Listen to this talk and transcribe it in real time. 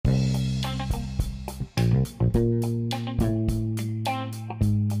Hey,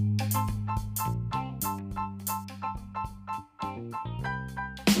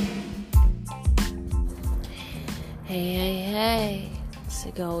 it's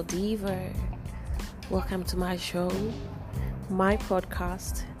your girl Diva. Welcome to my show, my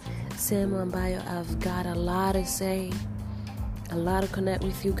podcast. Sehemu ambayo I've got a lot to say, a lot to connect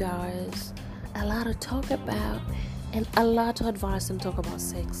with you guys, a lot to talk about, and a lot to advise and talk about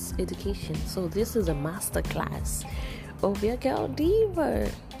sex education. So this is a masterclass of your girl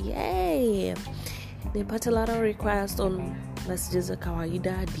Diva. Yay! Nipata a lot of requests on messages za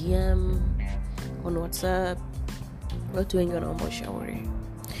kawaida, DM, on WhatsApp. Watu wengi wanaomba ushauri.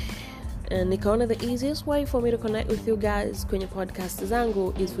 And nikaona the easiest way for me to connect with you guys kwenye podcast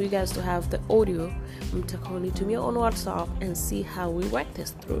zangu is for you guys to have the audio mtakonitumia on WhatsApp and see how we work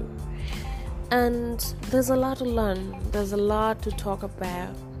this through. And there's a lot to learn. There's a lot to talk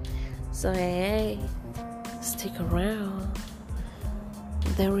about. So hey, stick around.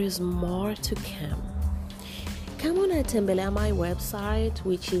 There is more to come. Come on and tembelea my website,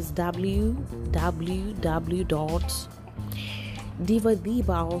 which is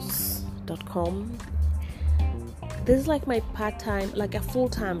www.divadibals.com. This is like my part-time, like a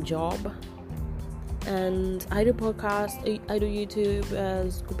full-time job. And I do podcasts, I do YouTube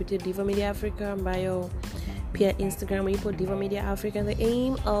as kupitia Diva Media Africa, ambayo pia Instagram ipo Diva Media Africa. And the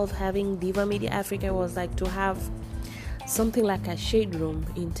aim of having Diva Media Africa was like to have something like a shade room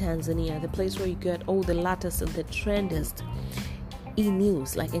in Tanzania, the place where you get all the latest and the trendiest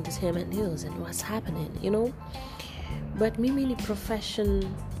e-news, like entertainment news and what's happening, you know. But mimi ni profession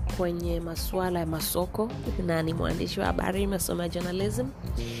kwenye masuala ya masoko, na ni mwandishi wa habari, nasoma journalism,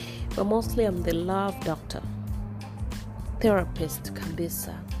 but mostly I'm the love doctor, therapist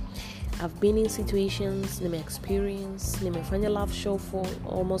kabisa. I've been in situations, nimefanya love show for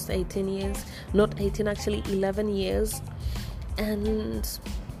almost 18 years, not 18 actually, 11 years, and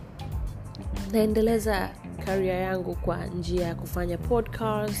naendeleza career yangu kwa njia ya kufanya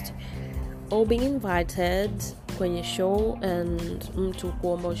podcast, or being invited kwenye show and mtu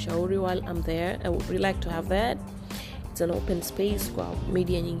kuomba ushauri while I'm there. I would really like to have that. It's an open space kwa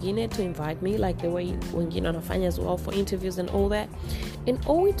media nyingine to invite me, like the way wengine wanafanya as well for interviews and all that. And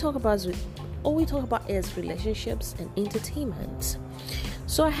all we talk about is relationships and entertainment.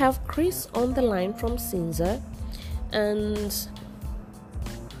 So I have Chris on the line from Sinza, and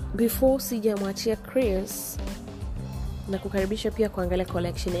before sijamwachia Chris, na kukaribisha pia kuangalia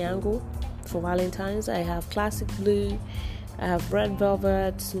collection yangu for Valentine's. I have classic blue, I have red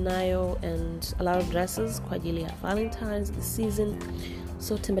velvet, nayo, and a lot of dresses kwa ajili ya Valentine's this season.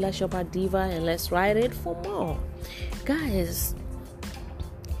 So tembelea shop at Diva and let's ride it for more. Guys,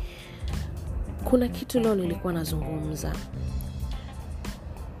 kuna kitu leo nilikuwa nazungumza.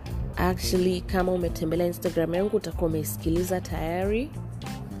 Actually, kama umetembelea Instagram yangu utakuwa umesikiliza tayari.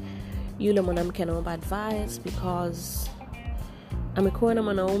 Yule mwanamke anaomba advice because amekuwa na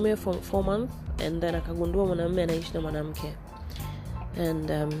mwanaume for 4 months and then akagundua mwanaume anaishi na mwanamke.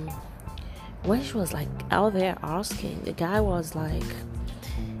 And when she was like out there asking, the guy was like,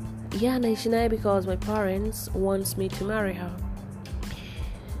 yeah, naishi naye because my parents wants me to marry her.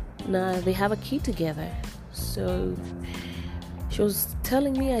 Now they have a kid together. So she was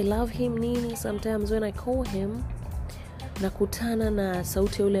telling me I love him nini. Sometimes when I call him, nakutana na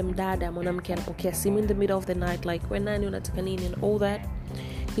sauti ya ule mdada mwanamke anapokea simu in the middle of the night, like when nani unataka nini and all that.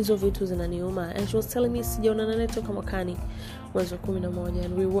 Hizo vitu zinaniuma. And she was telling me sijaonana naye toka mwakani mwezi wa 11,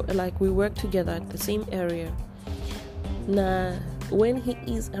 and we work together at the same area. Na when he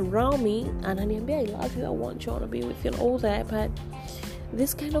is around me ananiambia I love you, I want you, I want to be with you and all that, but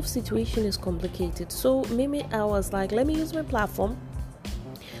this kind of situation is complicated. So maybe I was like, let me use my platform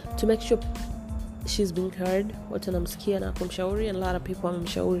to make sure she's being heard. Watu namsikia na kumshauri, and a lot of people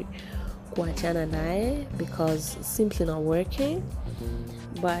wamemshauri kuachana naye because it's simply not working.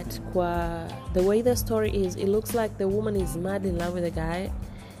 But the way the story is, it looks like the woman is mad in love with the guy,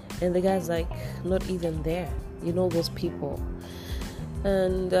 and the guy's like not even there. You know those people.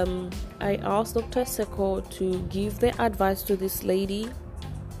 And I asked Dr. Seko to give the advice to this lady,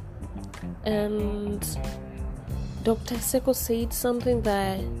 and Dr. Seko said something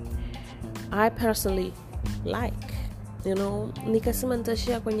that I personally like. You know, nikasema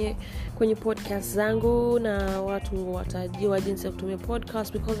nitashare kwenye podcast zangu na watu watajua jinsi ya kutumia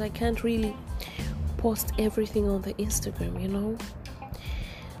podcast, because I can't really post everything on the Instagram, you know.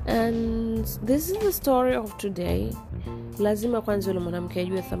 And this is the story of today. Lazima kwanza yule mwanamke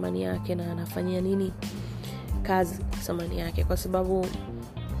ajue thamani yake na anafanyia nini kazi thamani yake, kwa sababu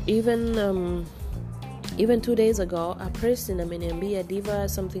even Even 2 days ago, a person ameniambia, Diva,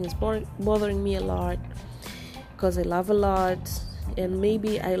 something is bothering me a lot because I love a lot, and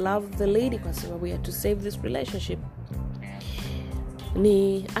maybe I love the lady kwa sababu we had to save this relationship.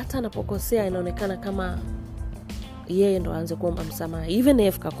 Ni hata anapokosea inaonekana kama yeye ndo aanze kuomba msamaha even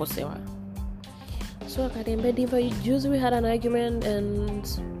if kakosewa. So akaniambia, Diva, juzi we had an argument and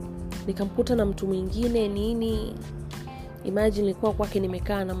nikamkuta na mtu mwingine nini. Imagine nilikuwa kwake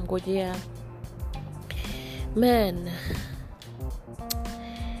nimekaa na mngojea. Man,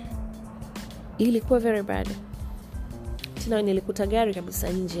 ilikuwa very bad. Tena nilikuta gari kabisa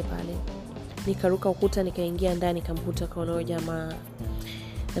nje pale. Nikaruka ukuta nikaingia ndani nikamkuta kwa jamaa.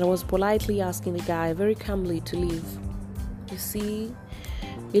 And I was politely asking the guy very calmly to leave. You see,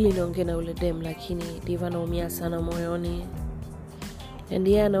 ili niongee na ule dem, lakini Diva naumia sana moyoni. And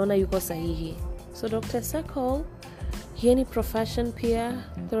yeah, naona yuko sahihi. So Dr. Seko, yeye ni profession pia,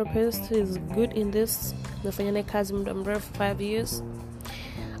 therapist, is good in this. Nafanya naye kazi muda mrefu 5 years.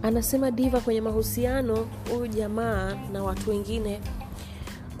 Anasema, Diva, kwenye mahusiano huyu jamaa na watu wengine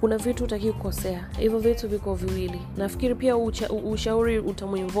kuna vitu utaki kukosea. Hivyo vitu viko viwili. Nafikiri pia ushauri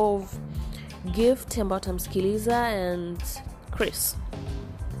utamuinvolve Gift ambaye utamsikiliza and Chris.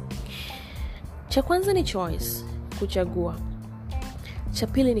 Cha kwanza ni choice, kuchagua. Cha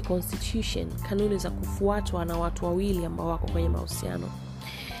pili ni constitution, kanuni za kufuatwa na watu wawili ambao wako kwenye mahusiano.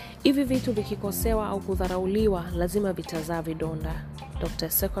 Hivi vitu vikikosewa au kudharauliwa lazima vitazaa vidonda. Dr.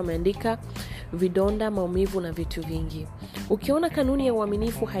 Seko ameandika, vidonda, maumivu na vitu vingi. Ukiona kanuni ya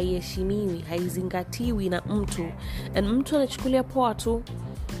uaminifu haiheshimiwi, haizingatiwi na mtu, na mtu anachukulia poa tu,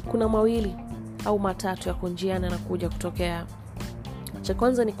 kuna mawili au matatu ya kunjiana na kuja kutokea. Cha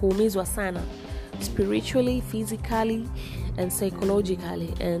kwanza ni kuumizwa sana, spiritually, physically and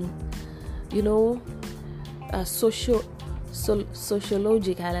psychologically, and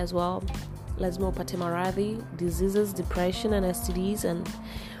sociological as well. Lazima upate maradhi, diseases, depression and STDs and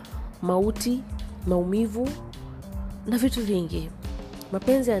mauti, maumivu na vitu vingi.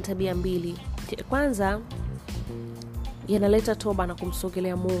 Mapenzi yana tabia mbili. Kwanza yanaleta toba na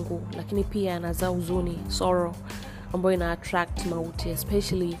kumsogelea Mungu, lakini pia yanazaa huzuni, sorrow, ambayo ina attract mauti,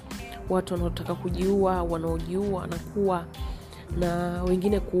 especially watu wanaotaka kujiua, wanaojiua na kuwa na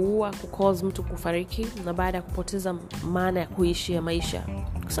wengine kuua, kucause mtu kufariki na baada ya kupoteza maana ya kuishi ya maisha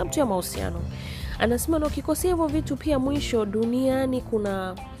kwa sababu ya mahusiano. Anasema na ukikosea hivyo vitu pia mwisho duniani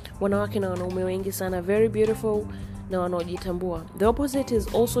kuna wanawake na wanaume wengi sana very beautiful na wanaojitambua. The opposite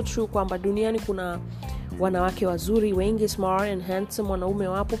is also true, kwamba duniani kuna wanawake wazuri wengi, smart and handsome, wanaume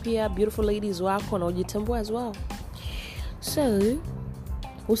wapo pia, beautiful ladies wako wanaojitambua as well. So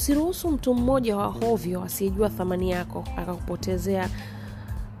usiruhusu mtu mmoja wa hovyo asiyejua thamani yako akakupotezea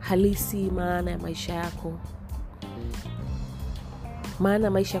halisi maana ya maisha yako.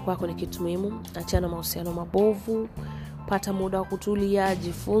 Maana maisha kwako ni kitu muhimu. Achana mahusiano mabovu, pata muda wa kutulia,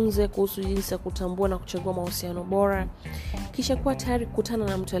 jifunze kuhusu jinsi ya kutambua na kuchagua mahusiano bora, kisha kuwa tayari kukutana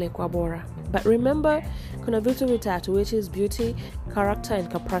na mtu aliyekuwa bora. But remember, kuna vitu vitatu, which is beauty, character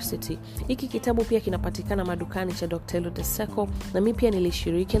and capacity. Hiki kitabu pia kinapatikana madukani cha Dr. Seko, na mimi pia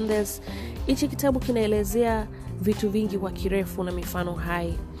nilishiriki in this. Hichi kitabu kinaelezea vitu vingi kwa kirefu na mifano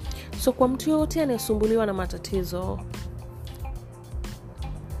hai. So kwa mtu yote anayesumbuliwa na matatizo,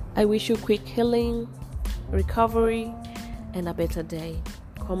 I wish you quick healing, recovery and a better day.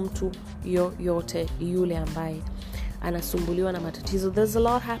 Kwa mtu yote yule ambaye anasumbuliwa na matatizo. There's a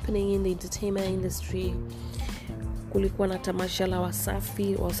lot happening in the entertainment industry. Kulikuwa na tamasha la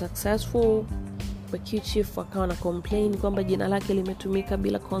Wasafi wa Successful, Q-Chief wakawa na complain kwamba jina lake limetumika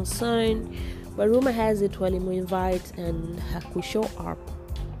bila concern, but rumor has it walimuinvite and hakushow up.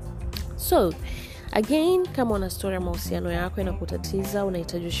 So again, kama una story ya mahusiano yako inakutatiza,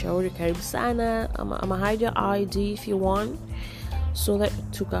 unahitaji ushauri, karibu sana, ama hide your ID if you want, so that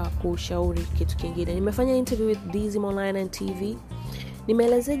tukakushauri kitu kingine. Nimefanya interview with Dizzy Online and TV.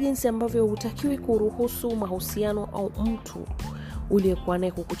 Nimeelezea jinsi ambavyo hutakiwi kuruhusu mahusiano au mtu uliyekuwa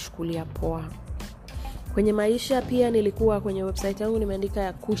naye kukuchukulia poa. Kwenye maisha pia nilikuwa kwenye website yangu nimeandika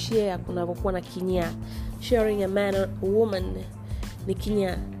ya kushare kunavyokuwa na kinya. Sharing a man or a woman ni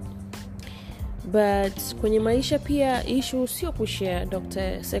kinya. But kwenye maisha pia issue sio kushare,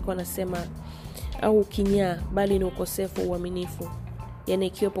 Dr. Seko anasema, au kinya, bali ni ukosefu uaminifu. Yani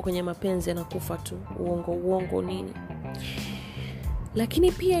ikiwepo kwenye mapenzi yanakufa tu, uongo nini.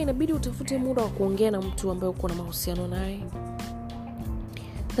 Lakini pia inabidi utafute muda wa kuongea na mtu ambaye uko na mahusiano naye.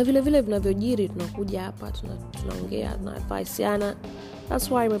 Na vile vile vinavyojiri tunakuja hapa tunaongea na adviceana.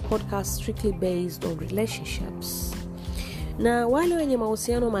 That's why my podcast strictly based on relationships. Na wale wenye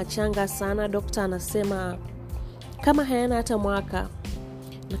mahusiano machanga sana, dokta anasema kama hayana hata mwaka,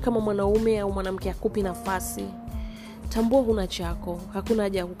 Na kama mwanaume au mwanamke akupi nafasi, tambua huna chako. Hakuna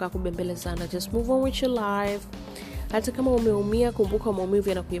haja ya kukaa kubembelezana. Just move on with your life. Hata kama umeumia, kumbuka maumivu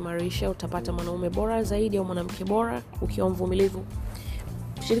yanakuimarisha. Utapata mwanaume bora zaidi au mwanamke bora ukiwa mvumilivu.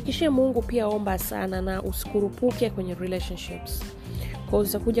 Shirikishe Mungu pia, omba sana na usikurupuke kwenye relationships. Kwa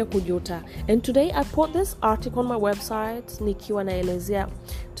utakuja kujuta. And today I put this article on my website nikiwa naelezea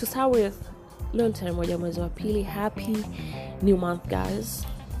to start with, leo ni tarehe 1 mwezi wa pili. Happy new month guys.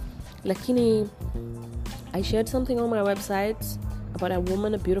 Lakini I shared something on my website about a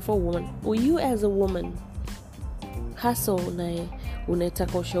woman, a beautiful woman. You as a woman, hasa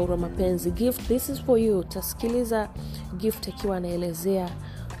unataka ushauri wa mapenzi, gift, this is for you. Tasikiliza gift akiwa anaelezea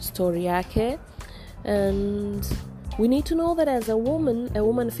story yake. And we need to know that as a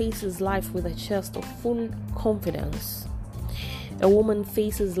woman faces life with a chest of full confidence. A woman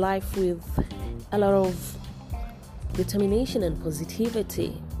faces life with a lot of determination and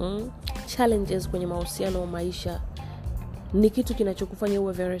positivity. Challenges kwenye mahusiano wa maisha ni kitu kinachokufanya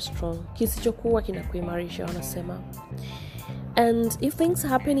uwe very strong, kisichokuwa kinakuimarisha wanasema. And if things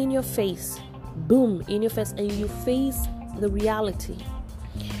happen in your face, boom, in your face, and you face the reality,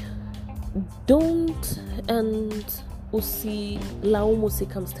 don't and usilaumu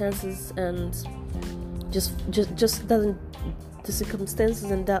circumstances and just doesn't the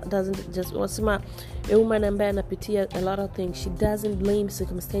circumstances and doesn't just wasema a woman ambaye anapitia a lot of things, she doesn't blame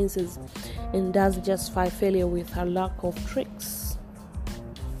circumstances and doesn't justify failure with her lack of tricks.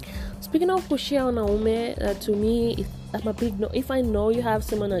 Speaking of kushia wanaume, to me I'm a big no. If I know you have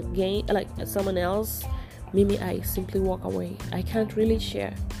someone again, like someone else, mimi I simply walk away. I can't really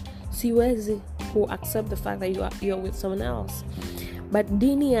share. Siwezi who accept the fact that you're with someone else. But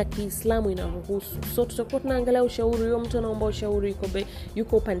dini ya Kiislamu inaruhusu. So tutakuwa tunaangalia ushauri, huyo mtu anaomba ushauri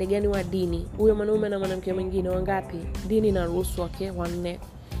yuko upande gani wa dini? Huyo mwanaume na mwanamke mwingine wangapi? Dini inaruhusu wake wanne.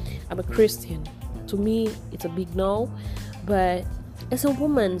 I'm a Christian. To me it's a big no. But as a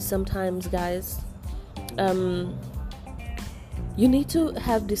woman sometimes guys, you need to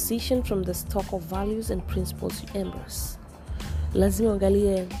have decision from the stock of values and principles you embrace. Lazima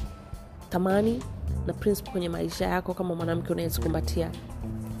angalie tamani na principle kwenye maisha yako. Kama mwanamke unaweza kumbatia,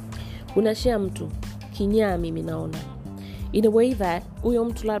 unashare mtu kinyaa, mimi naona in a way that huyo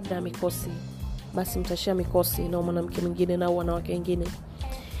mtu labda mikosi, basi mtashare mikosi na mwanamke mwingine na wanawake wengine.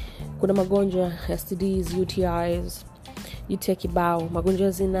 Kuna magonjwa STDs, UTIs, UTI kibao,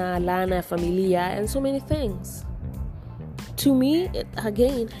 magonjwa zina laana ya familia and so many things. To me,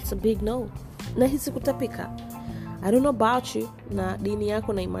 again, it's a big no. Na hisi kutapika. I don't know about you na dini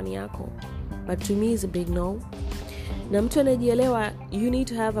yako na imani yako, but to me it's a big no. Na mtu anajielewa, you need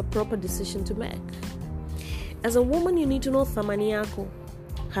to have a proper decision to make. As a woman, you need to know thamani yako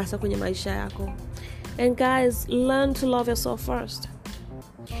hasa kwenye maisha yako. And guys, learn to love yourself first.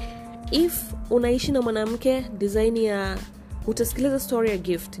 If unaishi na mwanamke design ya utasikiliza story ya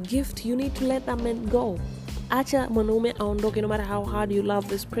gift, you need to let that man go. Acha mwanaume aondoke no matter how hard you love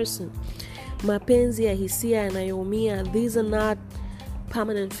this person. Mapenzi ya hisia yanayoumia, these are not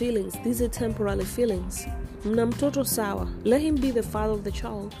permanent feelings, these are temporary feelings. Mna mtoto sawa, let him be the father of the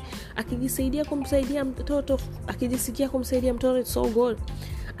child. Akijisikia kumsaidia mtoto, it's so good.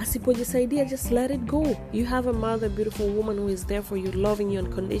 Asipojisaidia, just let it go. You have a mother, beautiful woman who is there for you, loving you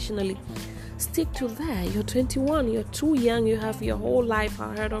unconditionally. Stick to that. You're 21, you're too young, you have your whole life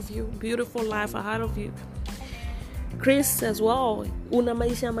ahead of you, beautiful life ahead of you. Chris as well, una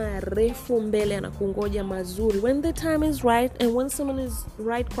maisha marefu mbele anakungoja mazuri. When the time is right and when someone is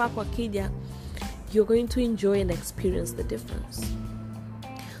right kwako akija, you're going to enjoy and experience the difference.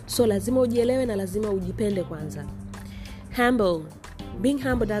 So lazima ujielewe na lazima ujipende kwanza. Being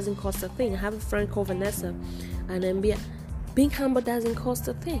humble doesn't cost a thing. I have a friend called Vanessa, anaambia being humble doesn't cost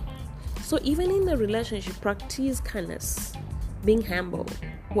a thing. So even in the relationship, practice kindness, being humble,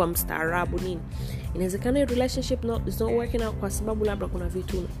 kuwa mstaarabu nini. Inawezekana your relationship is not working out kwa sababu labda kuna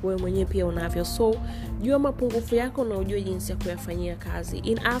vitu wewe mwenyewe pia unavyo. So jua mapungufu yako na ujue jinsi ya kuyafanyia kazi.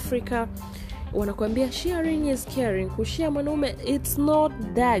 In Africa wanakuambia sharing is caring. Kushare mwanaume, it's not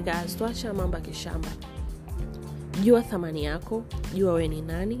that guys. Tuacha mambo ya kishamba. Jua thamani yako, jua wewe ni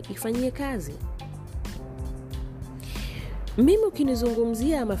nani, ifanyie kazi. Mimi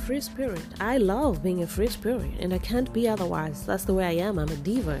ukinizungumzia, I'm a free spirit. I love being a free spirit and I can't be otherwise. That's the way I am. I'm a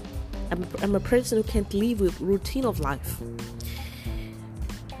diva. I'm a person who can't live with routine of life.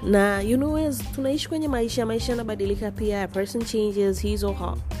 Na you know, as tunaishi kwenye maisha yanabadilika pia. A person changes his or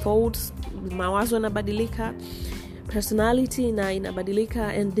her thoughts, mawazo yanabadilika, personality na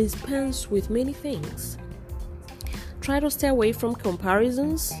inabadilika, and dispense with many things. Try to stay away from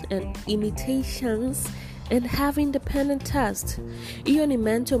comparisons and imitations and have independent tastes. Hiyo ni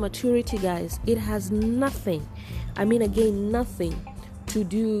mental maturity, guys. It has nothing to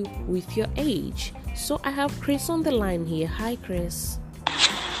do with your age. So I have Chris on the line here. Hi, Chris.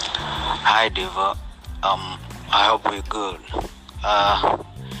 Hi, Diva. I hope we're good.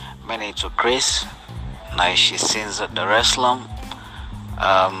 My name is Chris. Naishi Sinza, Dar es Salaam.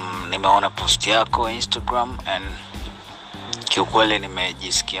 Nimeona post yako Instagram and kiukweli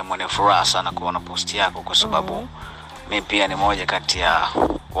nimejisikia mwenye furaha sana kuona post yako kwa sababu mimi pia ni moja kati ya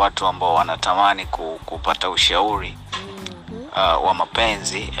watu ambao wanatamani kupata ushauri wa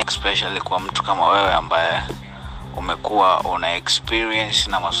mapenzi, especially kwa mtu kama wewe ambaye umekuwa una experience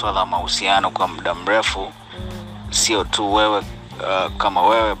na masuala ya mahusiano kwa muda mrefu. Sio tu wewe kama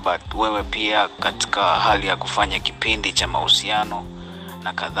wewe, but wewe pia katika hali ya kufanya kipindi cha mahusiano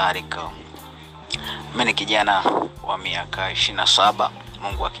na kadhalika. Mimi ni kijana wa miaka 27,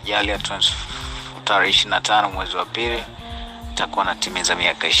 Mungu akijalia tarehe 25 mwezi wa pili nitakuwa natimiza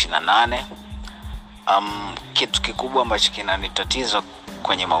miaka 28. Kitu kikubwa ambacho kinanitatiza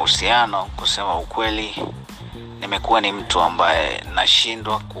kwenye mahusiano, kusema ukweli, nimekuwa ni mtu ambaye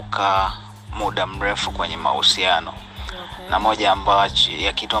nashindwa kukaa muda mrefu kwenye mahusiano. Na moja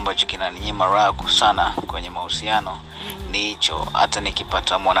ya kitu ambacho kinaninyima raha sana kwenye mahusiano ni hicho. Hata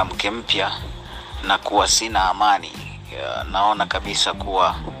nikipata mwanamke mpya na kuwa sina amani, naona kabisa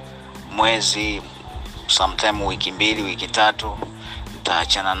kuwa mwezi, sometime wiki 2, wiki 3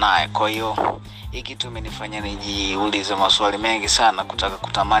 nitaachana naye. Kwa hiyo hiki kitu imenifanya nijiulize maswali mengi sana,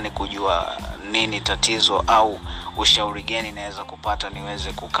 kutamani kujua nini tatizo au ushauri gani naweza kupata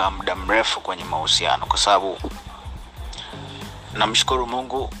niweze kukaa muda mrefu kwenye mahusiano, kwa sababu namshukuru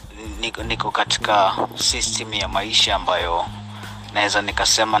Mungu niko katika system ya maisha ambayo naweza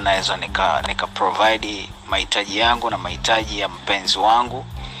nika provide mahitaji yangu na mahitaji ya mpenzi wangu.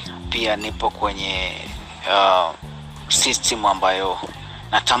 Pia nipo kwenye system ambayo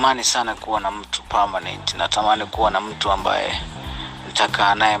natamani sana kuwa na mtu permanent. Natamani kuwa na mtu ambaye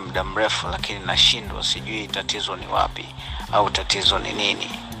nitakaa naye muda mrefu, lakini nashindwa, sijui tatizo ni wapi au tatizo ni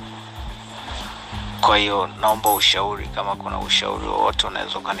nini. Kwa hiyo naomba ushauri, kama kuna ushauri wowote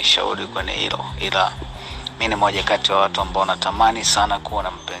unaweza kunishauri kwenye hilo. Ila mimi ni moja kati ya watu ambao natamani sana kuwa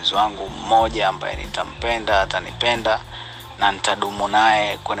na mpenzi wangu mmoja ambaye nitampenda, atanipenda na nitadumu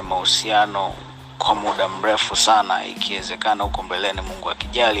naye kwenye mahusiano kwa muda mrefu sana. Ikiwezekana huko mbeleni, Mungu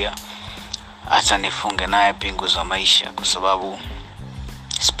akijalia, acha nifunge naye pingu za maisha, kwa sababu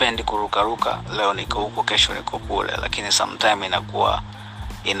sipendi kurukaruka. Leo niko huko, kesho niko kule, lakini sometime inakuwa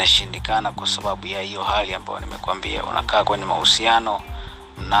inashindikana kwa sababu ya hiyo hali ambayo nimekwambia. Unakaa kwenye mahusiano,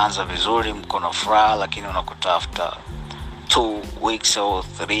 mnaanza vizuri, mko na furaha, lakini unakuta after 2 weeks or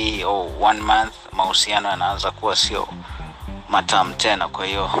 3 or 1 month mahusiano yanaanza kuwa sio matamu tena. Kwa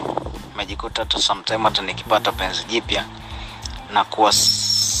hiyo nimejikuta hata sometime hata nikipata penzi jipya na kuwa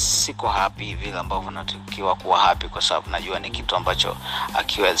siko happy vile ambavyo natakiwa kuwa happy, kwa sababu najua ni kitu ambacho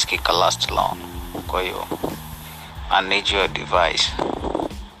akiwezi kika last long. Kwa hiyo I need your advice.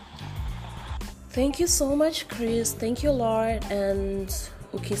 Thank you so much, Chris. Thank you, Lord. And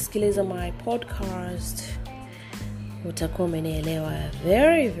ukisikiliza my podcast utakuwa umenielewa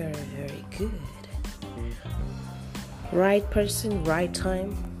very, very, very good. Right person, right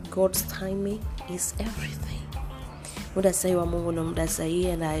time. God's timing is everything. Muda sahihi wa Mungu na muda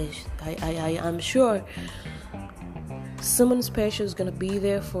sahihi, and I am sure someone special is going to be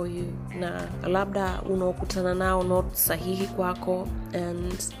there for you. Na labda unaokutana nao not sahihi kwako,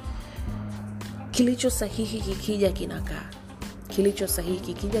 and kilicho sahihi kikija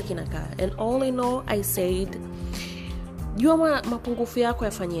kinakaa. And all in all, I said, jua mapungufu yako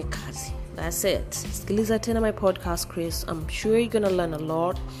yafanyie kazi. That's it. Sikiliza tena my podcast, Chris. I'm sure you're going to learn a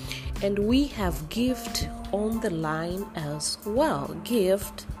lot. And we have Gift on the line as well.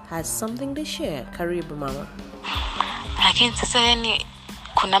 Gift has something to share. Karibu, mama. Lakini sasa yani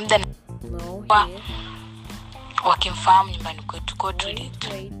kuna muda wakimfahamu nyumbani kwetu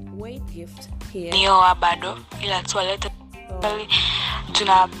Wait, Gift here. Nioa bado, ila tualeta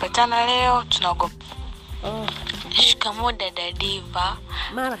tunapatana leo, tunaogopa. Shikamoo dada Diva.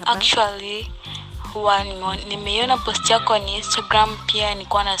 Actually huwa nimeiona post yako kwenye Instagram, pia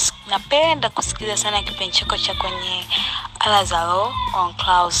nilikuwa napenda kusikiliza sana kipindi chako cha kwenye Alazaro on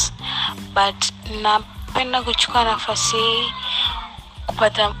Clouds, but napenda kuchukua nafasi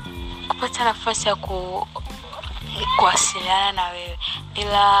kupata nafasi ya kuwasiliana na wewe.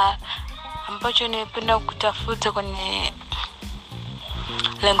 Ila ambacho nimependa kutafuta kwenye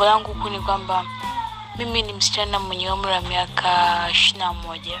lengo langu kuu ni kwamba mimi ni msichana mwenye umri wa miaka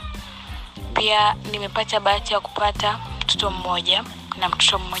 21. Pia nimepata bahati ya kupata mtoto mmoja na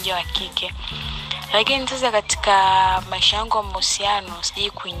mtoto mmoja wa kike. Lakini sasa katika maisha yangu ya mahusiano sijui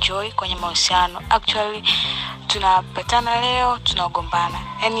kuenjoy kwenye mahusiano. Actually tunapatana leo tunagombana.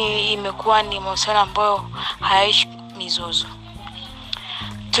 Yaani imekuwa ni mahusiano ambayo hayaishi mizozo.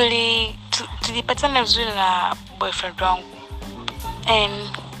 Tulipatana vizuri na boyfriend wangu.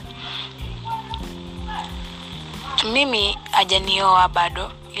 And mimi hajanioa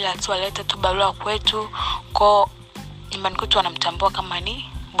bado, ila tu aleta tu barua kwetu kwa nyumbani kwetu, wanamtambua kama ni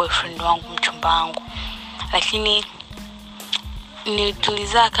boyfriend wangu, mchumba wangu. Lakini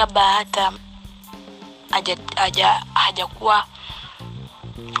tulizaa kabla hata hajakuwa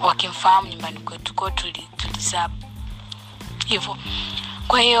wakimfahamu nyumbani kwetu, kwa tulizaa hivyo.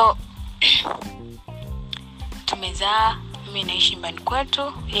 Kwa hiyo tumezaa, mimi naishi nyumbani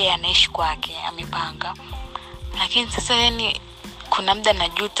kwetu, yeye anaishi kwake, amepanga. Lakini sasa yani kuna muda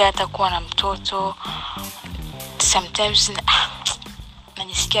najuta hata kuwa na mtoto. Sometimes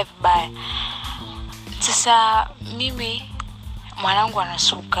najisikia vibaya. Sasa mimi mwanangu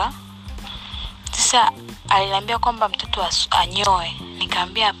anasuka. Sasa aliniambia kwamba mtoto anyoe.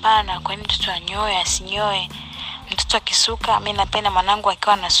 Nikamwambia hapana, kwa nini mtoto anyoe? Asinyoe. Mtoto akisuka, mimi napenda mwanangu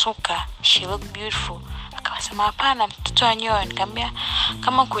akiwa anasuka, she look beautiful. Akasema hapana, mtoto anyoe. Nikamwambia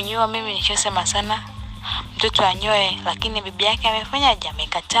kama kunyoa mimi nishasema sana mtoto anyoe, lakini bibi yake amefanyaje?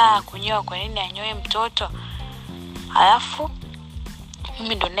 Amekataa kunyoa. Kwa nini anyoe mtoto? Alafu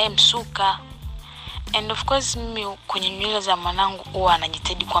mimi ndo naye msuka. And of course mimi kwenye nywele za mwanangu huwa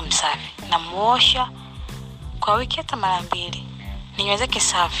anajitahidi kwa msafi. Namuosha kwa wiki hata mara 2. Ni nywele zake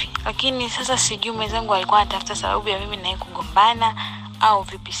safi. Lakini sasa sijui mwenzangu alikuwa anatafuta sababu ya mimi naye kugombana au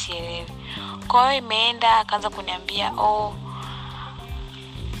vipi, sielewi. Kwa hiyo imeenda akaanza kuniambia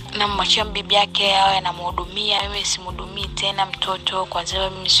namwachia bibi yake awe anamhudumia, mimi simhudumii tena mtoto kwa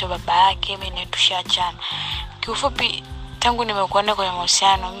sababu mimi sio baba yake, mimi ni tushaachana. Kiufupi tangu nimekuwa naye kwenye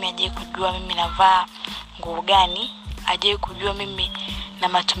mahusiano, mimi hajawahi kujua mimi navaa nguo gani, hajawahi kujua mimi na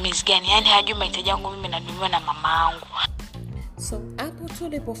matumizi gani. Yaani hajui mahitaji yangu mimi nadumiwa na mama yangu. So hapo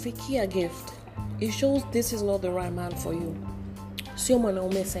tulipofikia Gift, it shows this is not the right man for you. Sio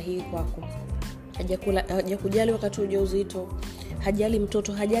mwanaume sahihi kwako. Hajakujali wakati ujauzito, hajali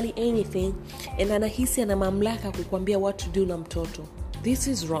mtoto, hajali anything, and anahisi ana mamlaka kukuambia what to do na mtoto. This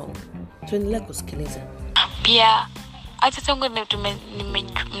is wrong. Tuendelee kusikiliza. Pia hata tangu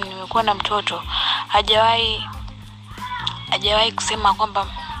nimekuwa na mtoto hajawahi kusema kwamba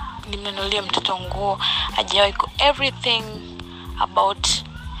nimenunulia mtoto nguo. Hajawahi everything about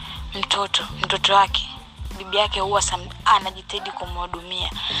mtoto wake. Bibi yake huwa anajitahidi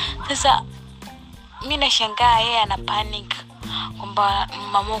kumhudumia. Sasa mimi nashangaa yeye ana panic kwamba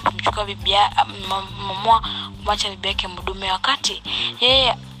mama kumchukua mama kumwacha bibi yake mhudumie, wakati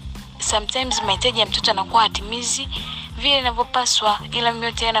yeye sometimes mahitaji ya mtoto anakuwa hatimizi vile inavyopaswa, ila mimi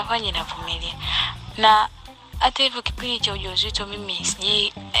yote anafanya inavumilia. Na hata hivyo kipindi cha ujauzito mimi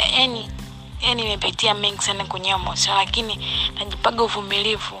siji yani nimepitia mengi sana kwenye mahusiano, lakini najipaga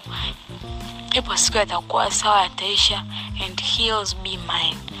uvumilivu. Ipo siku atakuwa sawa, ataisha, and he'll be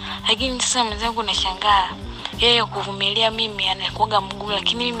mine. Lakini sasa mwenzangu nashangaa yeye kuvumilia mimi anakuwa mgumu,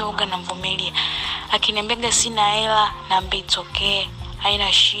 lakini mimi huaga namvumilia. Akiniambia sina hela, naambia it's okay,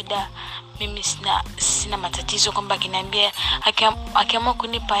 haina shida, mimi sina matatizo. Kwamba akiniambia akiamua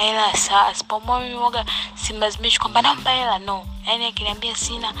kunipa hela sawa, sipomoa mimi huaga simlazimishi kwamba naomba hela, no. Yaani akiniambia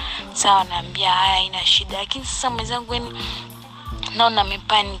sina, sawa, naambia haya, haina shida. Lakini sasa mwenzangu naona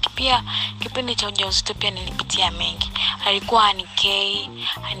amepanic. Pia kipindi cha ujauzito pia nilipitia mengi. Alikuwa hanikei,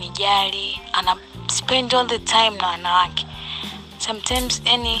 hanijali, ana spend all the time na wanawake. Sometimes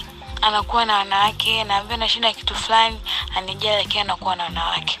anakuwa na wanawake, naambia nashinda kitu fulani, anijali, lakini anakuwa na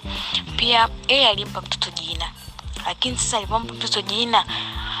wanawake. Pia yeye alimpa mtoto jina. Lakini sasa alipompa mtoto jina,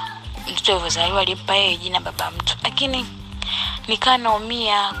 mtoto alipozaliwa alimpa yeye jina baba mtu. Lakini nikaa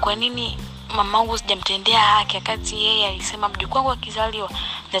naumia, kwa nini mamangu sijamtendea haki wakati yeye alisema mjukuu wangu akizaliwa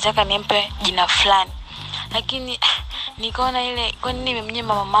nataka nimpe jina fulani. Lakini nikaona ile, kwa nini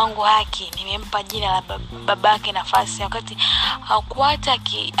nimemnyima mamangu haki, nimempa jina la babake nafasi, wakati hakuwa hata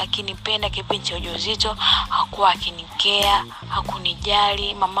akinipenda kipindi cha ujauzito, hakuwa akinikea,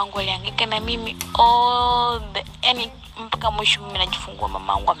 hakunijali. Mamangu alihangaika na mimi mpaka mwisho mimi najifungua,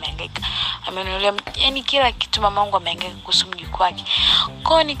 mamangu amehangaika, amenunulia kila kitu, mamangu amehangaika kuhusu mjukuu wake.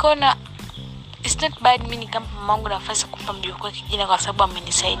 Kwa nikaona it's not bad mimi nikampa mamangu nafasi kumpa mjukuu wake jina, kwa sababu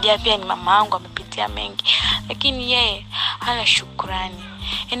amenisaidia. Pia ni mamangu, amepitia mengi, lakini yeye hana shukrani.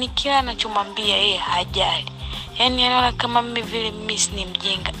 Kila anachomwambia yeye hajali. yani anaona kama mimi vile mimi ni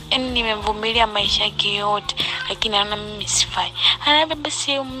mjinga. Yani nimemvumilia maisha yake yote lakini anaona mimi sifai. Anaambia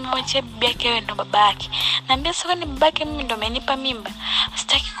basi umwache bibi yake wewe ndo babake. Naambia sasa ni babake mimi ndo amenipa mimba.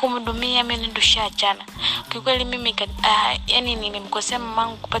 Sitaki kumhudumia mimi ndo shaachana. Kikweli mimi yani nimemkosea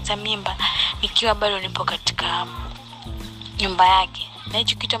mamangu kupata mimba nikiwa bado nipo katika nyumba yake. Na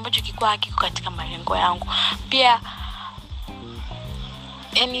hicho kitu ambacho kilikuwa hakiko katika malengo yangu. Pia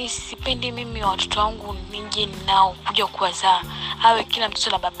yani sipendi mimi watoto wangu nije nao kuja kuwazaa awe kila mtoto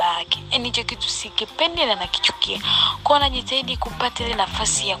na baba yake. Yani hicho kitu sikipendi na nakichukia. Kwa hiyo najitahidi kupata ile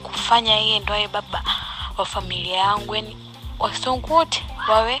nafasi ya kufanya yeye ndo awe baba wa familia yangu. Yani watoto wote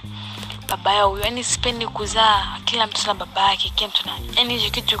wawe baba yao. Yani sipendi kuzaa kila mtoto na baba yake kila mtu na. Yani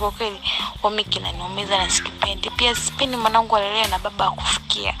hicho kitu kwa kweli wami kinaniumiza na sikipendi. Pia sipendi mwanangu alelewe na baba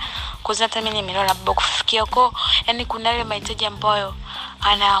akufikia. Kwa sababu hata mimi nimelelewa na baba kufikia. Kwa yani kuna ile mahitaji ambayo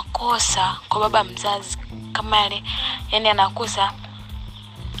anakosa kwa baba mzazi kama yale, yani anakosa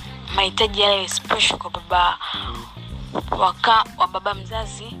mahitaji yale special kwa baba wa baba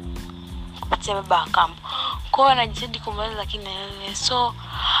mzazi kupitia baba kambo. Kwa hiyo anajitahidi kumaliza lakini so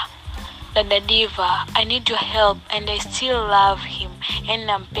Dada Diva, I need your help and I still love him. Yani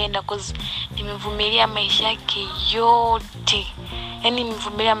nampenda cause nimevumilia maisha yake yote. Yani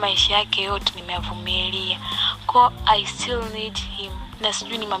nimevumilia maisha yake yote nimevumilia. Kwa I still need him. Na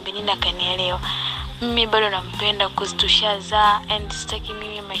sijui nimwambie nini akanielewa. Mimi bado nampenda cause tushazaa and sitaki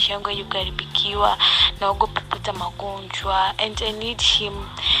mimi maisha yangu yajukaribikiwa, naogopa kupata magonjwa and I need him.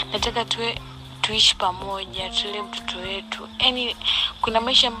 Nataka tuishi pamoja, tulee mtoto wetu. Yani kuna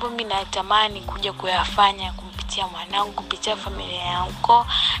maisha ambayo mimi natamani kuja kuyafanya kupitia mwanangu, kupitia familia yangu.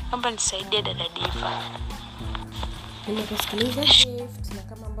 Naomba nisaidie Dada Diva. Nimekusikiliza Gift na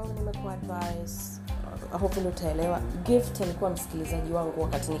kama ambavyo nimekuwa advice, hopefully utaelewa. Gift alikuwa msikilizaji wangu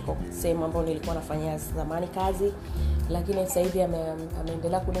wakati niko sehemu ambayo nilikuwa nafanyia zamani kazi, lakini sasa hivi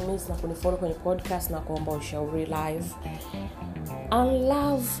ameendelea kunimiss na kunifollow kwenye podcast na kuomba ushauri live. I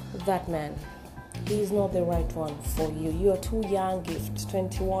love that man. He is not the right one for you. You are too young, Gift,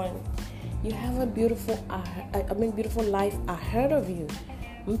 21. You have a beautiful life ahead of you.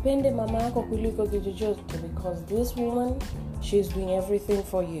 Mpende mama yako kuliko kitu chochote because this woman, she is doing everything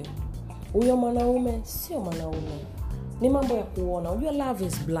for you. Huyo mwanaume sio mwanaume. Ni mambo ya kuona. Unajua love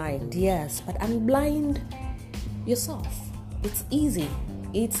is blind. Yes, but unblind yourself. It's easy.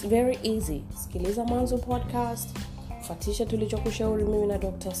 It's very easy. Sikiliza mwanzo podcast. Fatisha tulichokushauri mimi na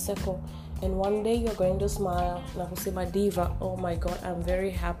Dr. Seko. And one day you're going to smile na kusema Diva, oh my God, I'm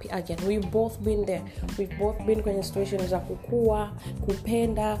very happy again. We've both been there. We've both been kwenye situations za kukua,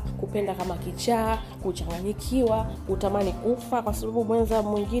 kupenda kama kichaa, kuchanganyikiwa, kutamani kufa kwa sababu mwenza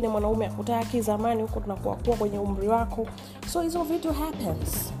mwingine mwanaume hakutaki. Zamani huko tunakuwa kwenye umri wako. So hizo vitu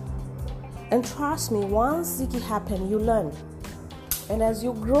happens. And trust me, once it happen, you learn. And as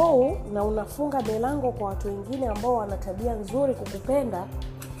you grow na unafunga milango kwa watu wengine ambao wana tabia nzuri kukupenda,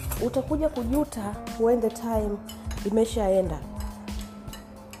 utakuja kujuta when the time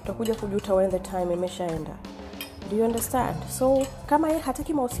imeshaenda. Do you understand? So kama yeye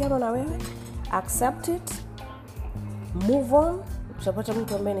hataki mahusiano na wewe, accept it, move on. Utapata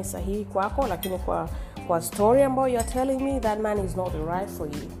mtu ambaye ni sahihi kwako, lakini kwa story ambayo you're telling me, that man is not right for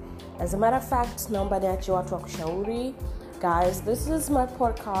you. As a matter of fact, naomba niache watu wakushauri. Guys, this is my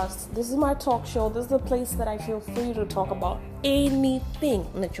podcast. This is my talk show. This is the place that I feel free to talk about anything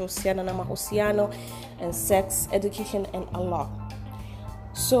nachohusiana na mahusiano and sex education and a lot.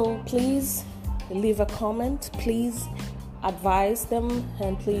 So please leave a comment. Please advise them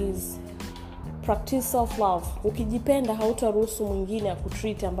and please practice self-love. Ukijipenda hautaruhusu mwingine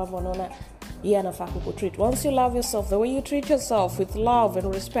akutreat ambavyo unaona yeye anafaa kukutreat. Once you love yourself the way you treat yourself with love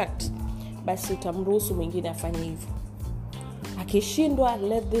and respect, basi utamruhusu mwingine afanye hivyo. Akishindwa,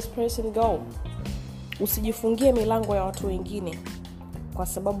 let this person go. Usijifungie milango ya watu wengine kwa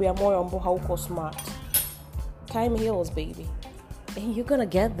sababu ya moyo ambao hauko smart. Time heals, baby. And you're gonna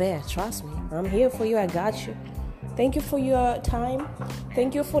get there, trust me. I'm here for you, I got you. Thank you for your time.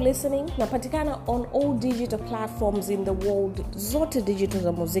 Thank you for listening. Napatikana on all digital platforms in the world. Zote digital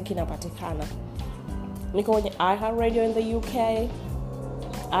za muziki napatikana. Niko kwenye iHeartRadio in the UK.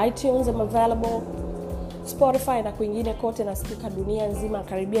 iTunes, I'm available. Spotify na kwingine kote nasikika dunia nzima.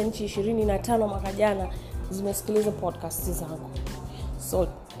 Karibia nchi 25 mwaka jana zimesikiliza podcast zangu. So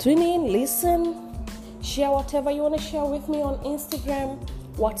tune in, listen, share whatever you want to share with me on Instagram.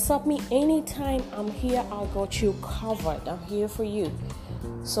 WhatsApp me anytime. I'm here. I got you covered. I'm here for you.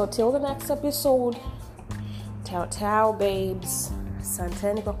 So till the next episode, ciao babes.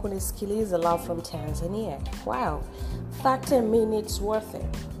 Asanteni kwa kunisikiliza. Love from Tanzania. Wow, 30 minutes worth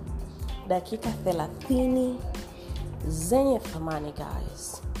it. dakika 30 zenye thamani,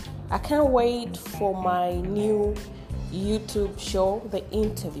 guys. I can't wait for my new YouTube show, The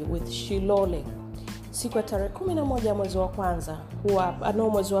Interview with Shilole. Siku ya tarehe 11 mwezi wa kwanza,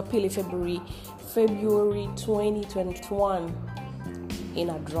 mwezi wa pili, February 2021, in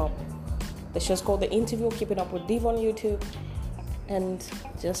a drop. The show's called The Interview. Keeping Up with Diva on YouTube. And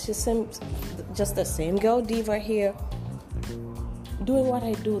just the same girl Diva here, doing what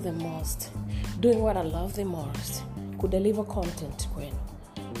I do the most, doing what I love the most, could deliver content.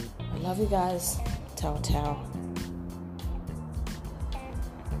 I love you guys. Ciao.